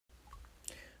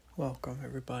Welcome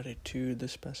everybody to The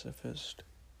Specifist,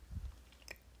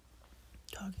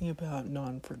 talking about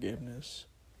non-forgiveness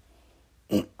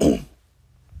and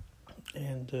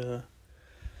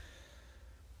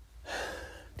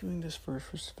doing this for a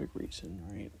specific reason,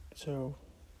 right? So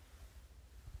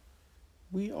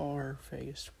we are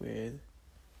faced with,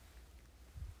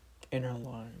 in our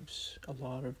lives, a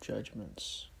lot of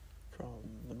judgments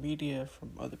from the media,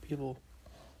 from other people,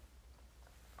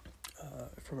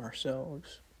 from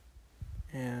ourselves,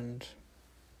 and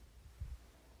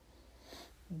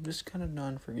this kind of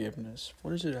non-forgiveness,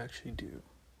 what does it actually do?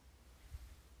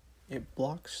 It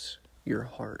blocks your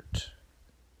heart.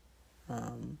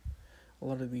 A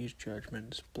lot of these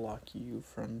judgments block you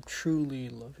from truly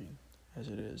loving as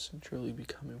it is and truly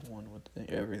becoming one with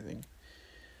everything.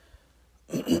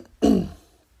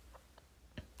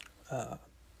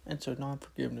 And so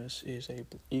non-forgiveness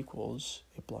equals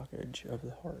a blockage of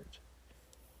the heart.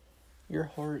 Your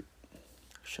heart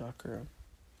chakra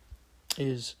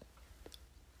is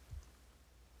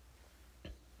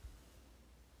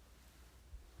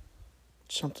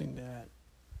something that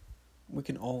we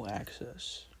can all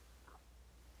access,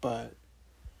 but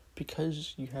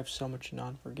because you have so much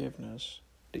non-forgiveness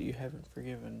that you haven't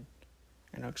forgiven,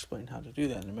 and I'll explain how to do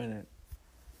that in a minute,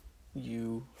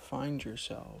 you find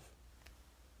yourself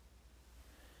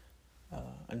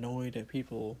annoyed at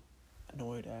people,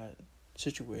 annoyed at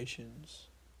situations,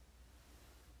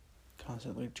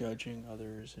 constantly judging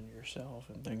others and yourself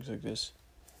and things like this.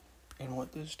 And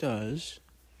what this does,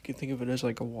 you can think of it as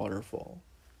like a waterfall,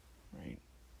 right?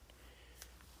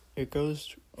 It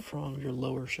goes from your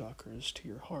lower chakras to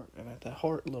your heart, and at the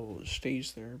heart level it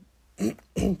stays there,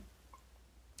 kind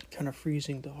of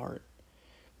freezing the heart,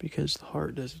 because the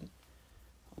heart doesn't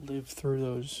live through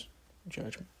those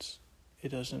judgments. It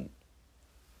doesn't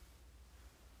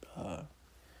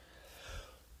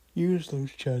use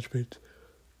those judgments.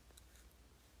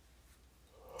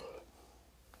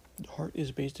 The heart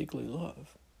is basically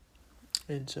love.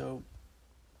 And so,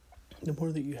 the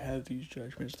more that you have these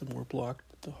judgments, the more blocked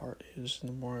the heart is, and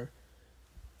the more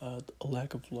a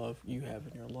lack of love you have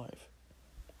in your life.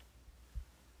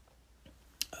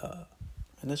 And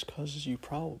this causes you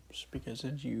problems, because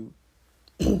then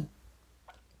it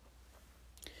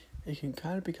can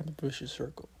kind of become a vicious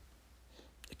circle.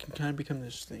 It can kind of become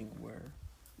this thing where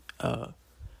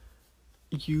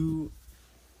you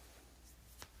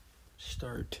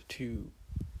start to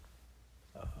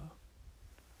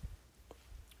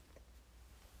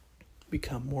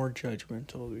become more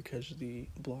judgmental because of the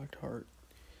blocked heart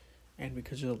and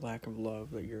because of the lack of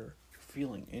love that you're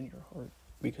feeling in your heart,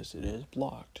 because it is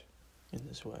blocked in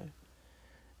this way.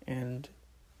 And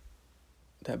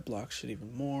that blocks it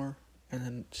even more. And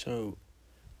then so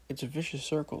it's a vicious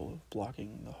circle of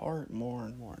blocking the heart more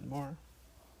and more and more,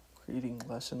 creating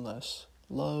less and less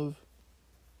love.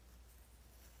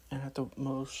 And at the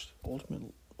most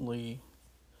ultimate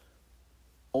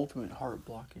heart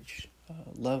blockage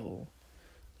level,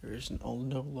 there is no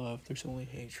love, there's only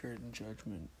hatred and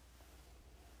judgment.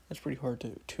 That's pretty hard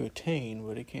to attain,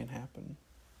 but it can happen.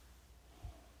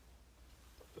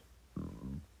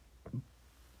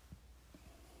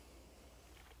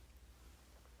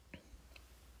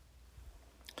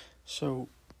 So,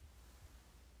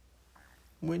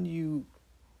 when you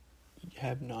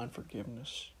have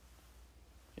non-forgiveness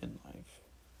in life,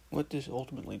 what this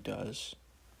ultimately does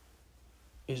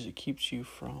is it keeps you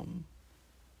from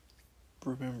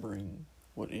remembering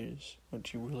what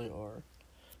you really are,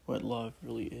 what love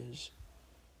really is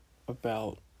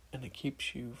about, and it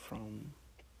keeps you from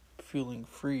feeling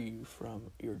free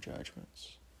from your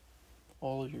judgments,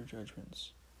 all of your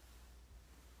judgments.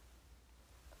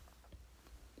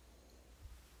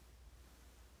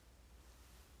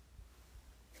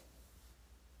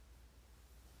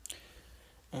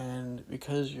 And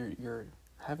because you're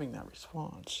having that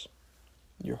response,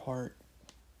 your heart,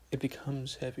 it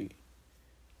becomes heavy.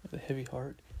 With a heavy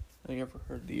heart. Have you ever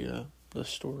heard the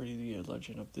story, the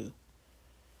legend of the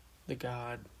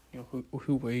god,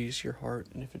 who weighs your heart,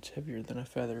 and if it's heavier than a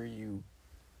feather,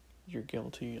 you're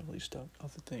guilty, all these stuff,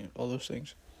 all those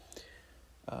things.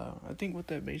 I think what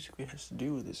that basically has to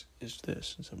do with this is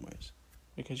this in some ways,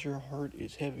 because your heart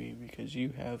is heavy because you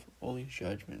have all these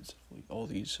judgments, all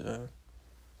these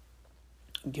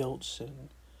guilts and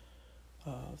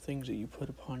things that you put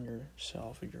upon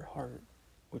yourself and your heart,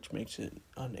 which makes it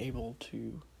unable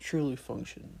to truly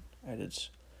function at its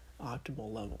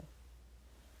optimal level.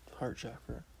 The heart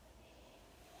chakra.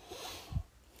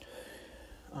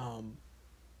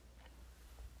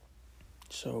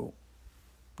 So,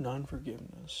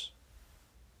 non-forgiveness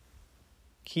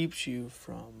keeps you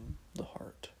from the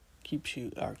heart. keeps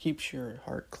your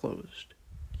heart closed,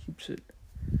 keeps it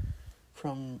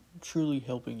from truly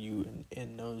helping you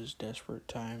in those desperate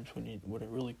times when it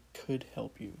really could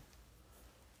help you.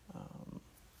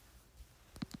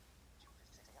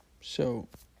 So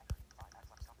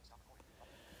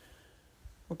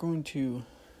we're going to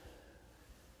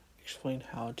explain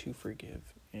how to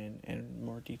forgive in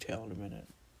more detail in a minute.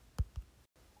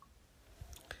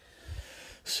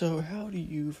 So how do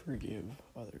you forgive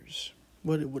others?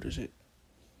 What does it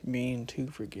mean to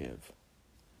forgive?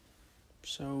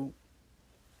 So,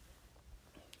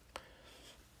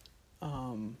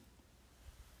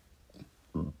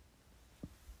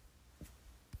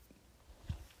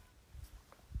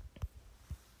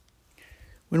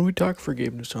 when we talk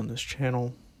forgiveness on this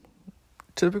channel,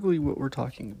 typically what we're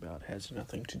talking about has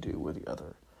nothing to do with the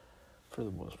other, for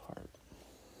the most part.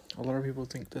 A lot of people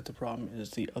think that the problem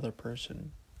is the other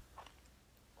person,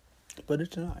 but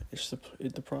it's not.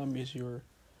 The problem is your.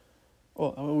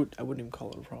 Well, I wouldn't even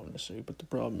call it a problem necessarily, but the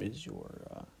problem is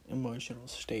your emotional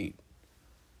state,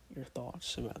 your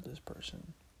thoughts about this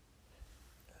person,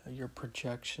 your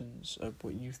projections of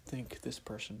what you think this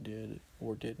person did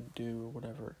or didn't do or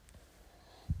whatever.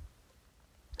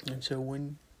 And so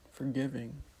when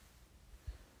forgiving,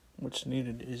 what's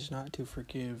needed is not to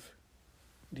forgive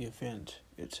the event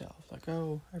itself. Like,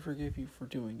 oh, I forgive you for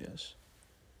doing this.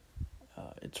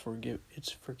 It's forgiveness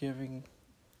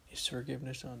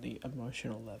on the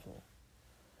emotional level.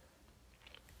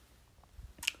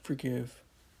 Forgive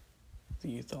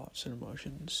the thoughts and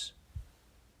emotions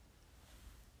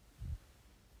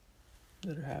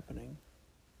that are happening.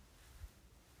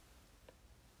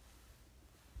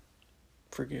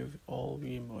 Forgive all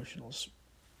the emotions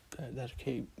that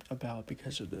came about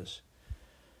because of this.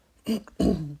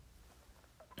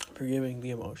 Forgiving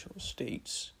the emotional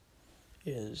states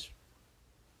is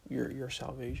your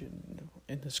salvation.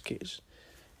 In this case,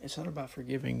 it's not about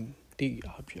forgiving the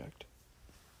object,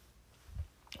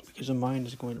 because the mind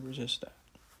is going to resist that.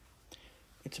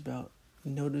 It's about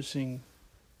noticing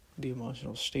the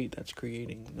emotional state that's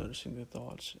creating, noticing the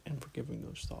thoughts, and forgiving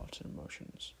those thoughts and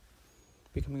emotions.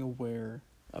 Becoming aware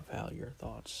of how your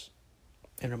thoughts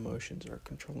and emotions are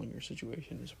controlling your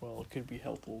situation as well. It could be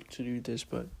helpful to do this,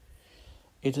 but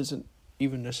it isn't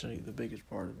even necessarily the biggest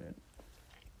part of it.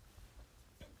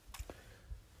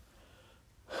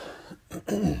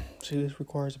 See, this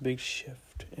requires a big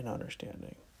shift in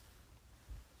understanding,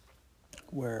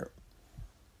 where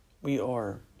we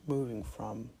are moving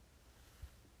from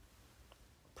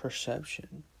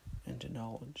perception into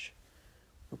knowledge.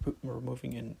 We're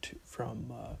moving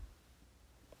from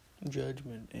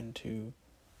judgment into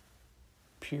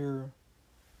pure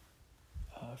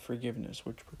forgiveness,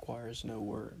 which requires no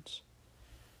words.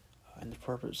 And the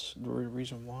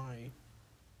reason why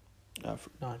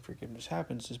non-forgiveness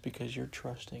happens is because you're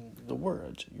trusting the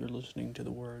words. You're listening to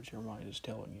the words your mind is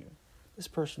telling you. This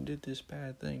person did this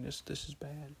bad thing. This is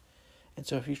bad. And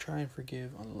so if you try and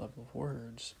forgive on the level of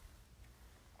words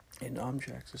and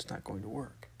objects, it's not going to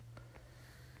work.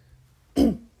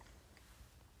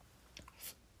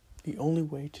 The only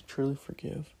way to truly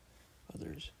forgive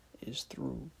others is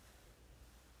through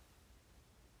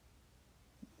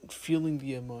feeling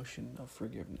the emotion of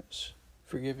forgiveness,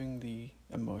 forgiving the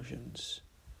emotions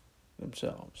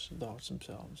themselves, the thoughts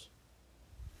themselves.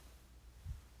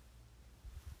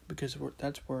 Because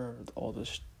that's where all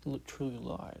this truly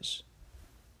lies.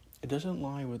 It doesn't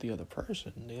lie with the other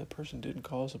person. The other person didn't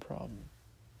cause the problem.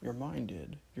 Your mind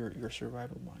did. Your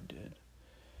survival mind did.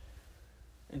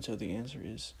 And so the answer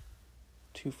is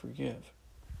to forgive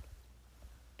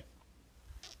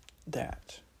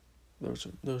those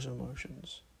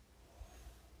emotions.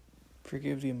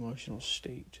 Forgive the emotional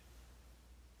state.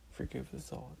 Forgive the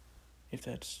thought, if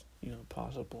that's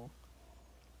possible.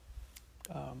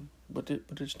 But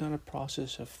it's not a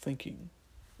process of thinking.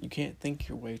 You can't think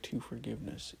your way to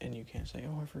forgiveness, and you can't say,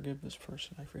 "Oh, I forgive this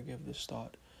person. I forgive this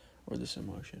thought or this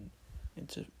emotion."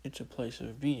 It's a place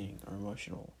of being or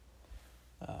emotional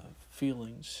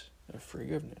feelings of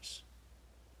forgiveness.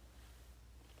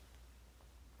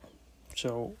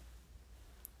 So,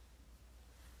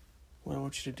 what I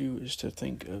want you to do is to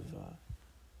think of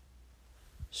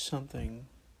something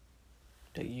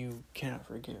that you cannot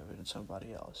forgive in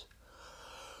somebody else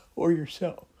or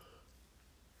yourself.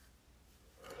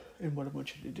 And what I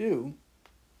want you to do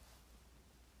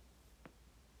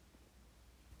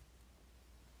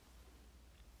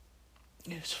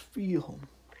is feel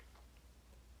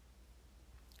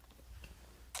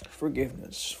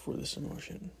forgiveness for this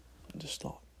emotion, this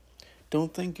thought.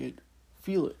 Don't think it,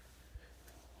 feel it.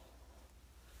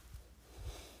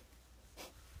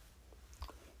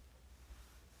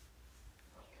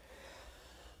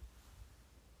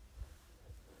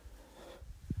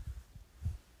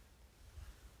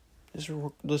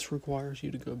 This requires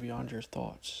you to go beyond your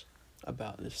thoughts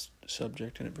about this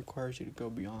subject, and it requires you to go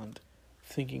beyond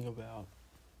thinking about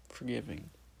forgiving.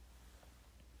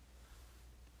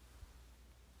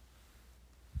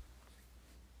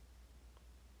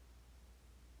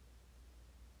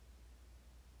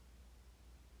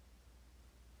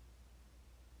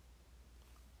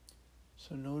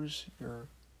 So notice your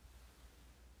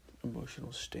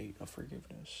emotional state of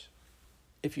forgiveness,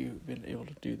 if you've been able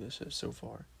to do this so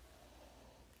far,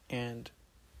 and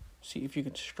see if you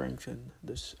can strengthen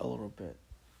this a little bit.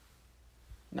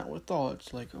 Not with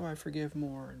thoughts like, oh, I forgive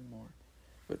more and more,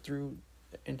 but through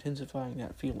intensifying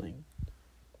that feeling,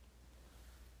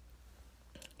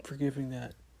 forgiving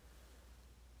that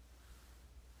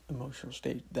emotional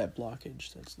state, that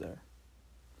blockage that's there.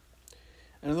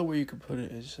 Another way you could put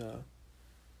it is,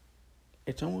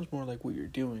 it's almost more like what you're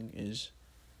doing is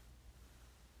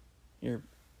you're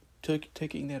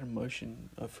taking that emotion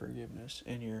of forgiveness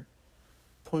and you're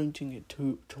pointing it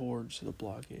towards the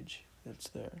blockage that's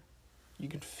there. You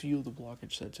can feel the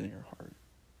blockage that's in your heart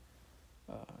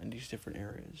in these different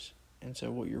areas. And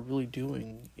so what you're really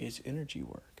doing is energy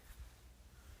work.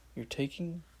 You're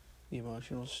taking the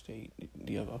emotional state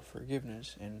of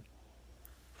forgiveness and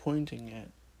pointing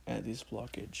at this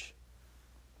blockage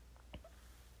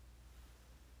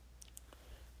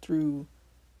through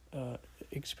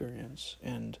experience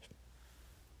and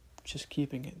just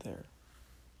keeping it there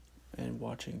and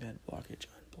watching that blockage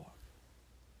unblock.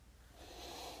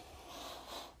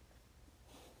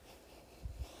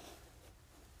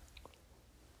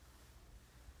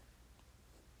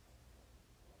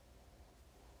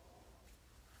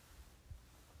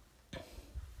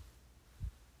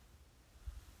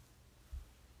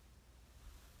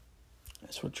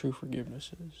 That's what true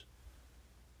forgiveness is.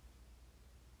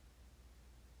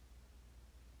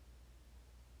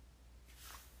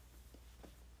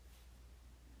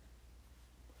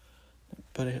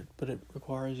 But it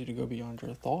requires you to go beyond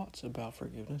your thoughts about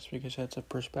forgiveness, because that's a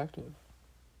perspective.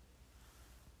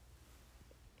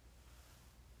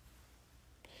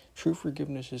 True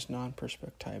forgiveness is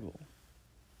non-perspectival,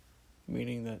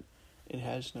 meaning that it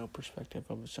has no perspective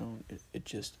of its own. It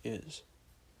just is.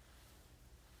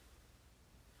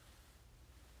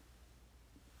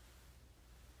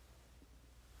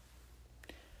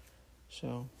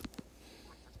 So,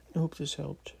 I hope this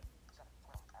helped,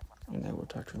 and I will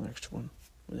talk to the next one,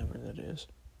 whenever that is.